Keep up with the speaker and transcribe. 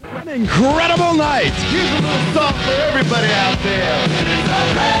Incredible night. Here's a little song for everybody out there.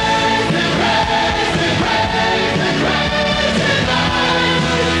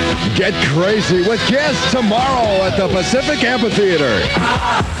 Get crazy with Kiss tomorrow at the Pacific Amphitheater.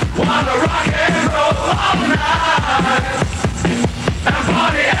 I wanna rock and roll all night and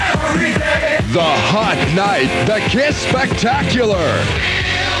party every day. The Hot Night, the Kiss Spectacular.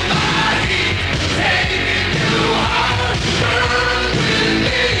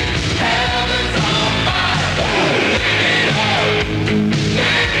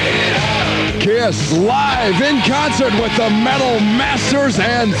 Kiss live in concert with the Metal Masters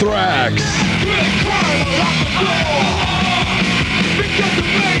Anthrax.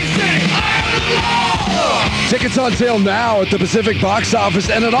 Tickets on sale now at the Pacific Box Office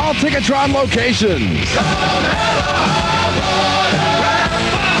and at all Ticketron locations.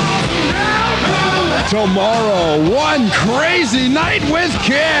 Tomorrow, one crazy night with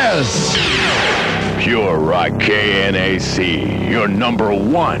Kiss. Pure Rock KNAC, your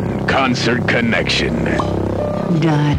 #1 concert connection. Dot